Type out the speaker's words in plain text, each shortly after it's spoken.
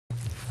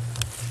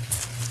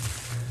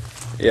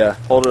Yeah,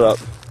 hold it up.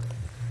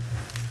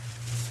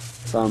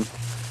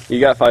 You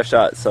got 5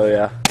 shots, so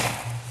yeah.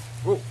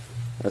 Whoa.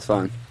 That's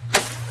fine.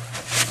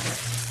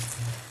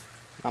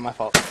 Not my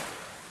fault.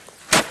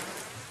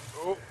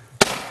 Oh.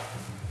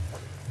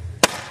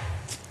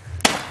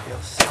 You'll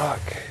suck.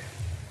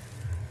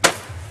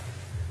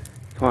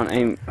 Come on,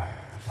 aim.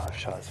 5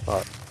 shots,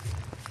 fuck.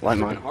 Light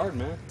mine. Hard,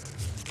 man.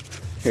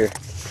 Here.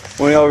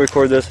 When y'all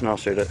record this and I'll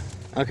shoot it.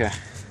 Okay.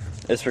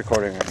 It's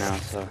recording right now,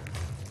 so.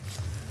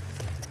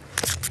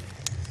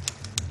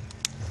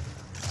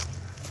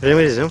 Did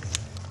anybody zoom?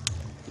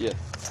 Yeah.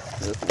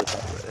 This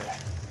top right there.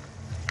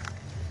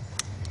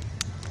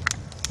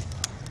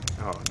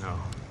 Oh no.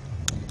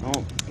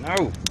 Oh,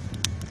 no!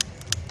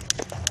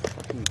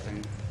 Fucking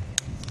thing.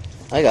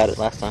 I got it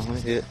last time. Let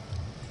me do it.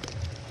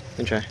 Let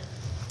me try.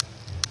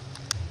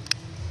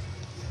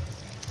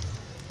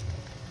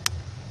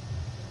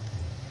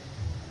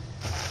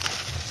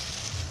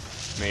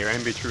 May your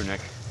aim be true, Nick.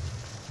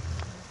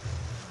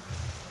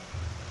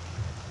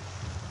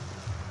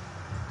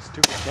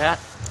 Stupid cat.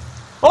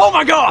 Oh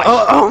my god!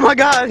 Oh my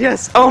god,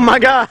 yes! Oh my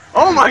god!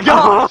 Oh my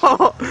gosh!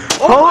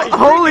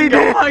 Holy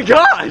damn! Oh my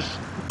gosh!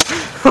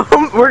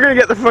 We're gonna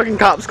get the fucking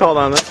cops called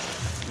on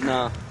us.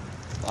 No,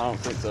 I don't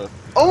think so.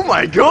 Oh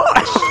my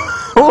gosh!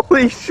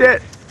 Holy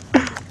shit!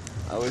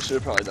 We should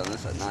have probably done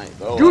this at night.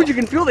 But Dude, you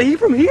can feel the heat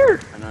from here!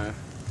 I know.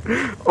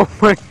 Oh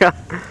my god.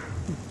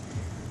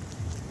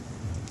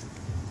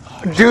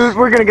 Dude,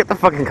 we're gonna get the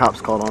fucking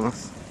cops called on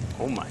us.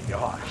 Oh my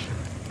gosh.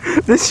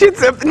 This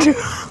shit's up to...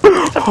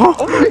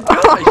 Oh my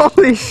gosh!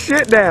 Holy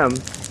shit, damn!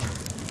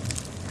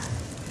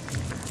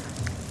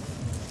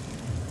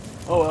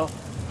 Oh well.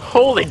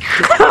 Holy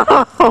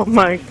crap! Oh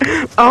my...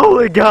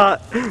 Holy god!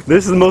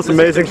 This is the most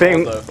amazing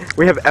thing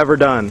we have ever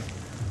done.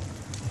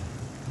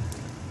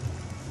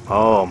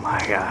 Oh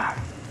my god.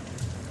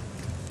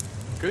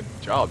 Good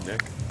job,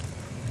 Nick.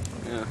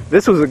 Yeah.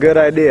 This was a good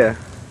idea.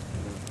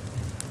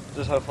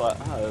 Just hopefully,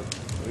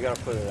 we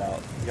gotta put it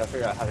out. We gotta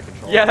figure out how to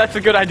control Yeah, it. that's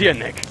a good idea,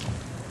 Nick.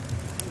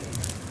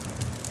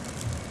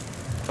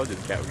 Told you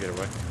the cat would get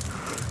away.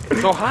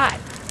 It's so hot.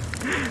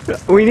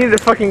 We need a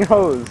fucking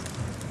hose.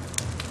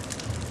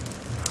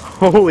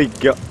 Holy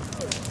god.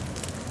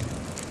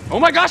 Oh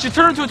my gosh, it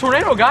turned into a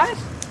tornado, guys!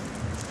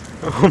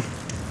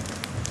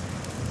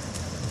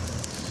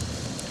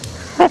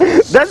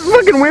 That's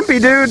fucking wimpy,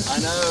 dude. I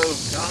know.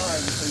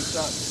 God, this thing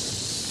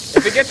sucks.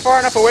 If it gets far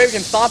enough away, we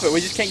can stop it. We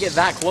just can't get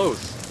that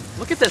close.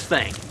 Look at this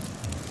thing.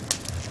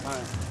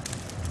 Alright.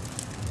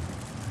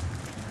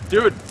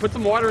 Dude, put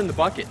some water in the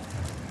bucket.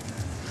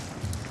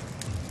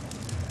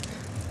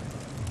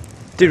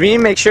 Dude, we need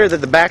to make sure that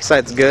the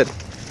backside's good.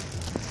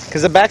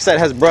 Because the backside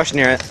has brush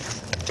near it.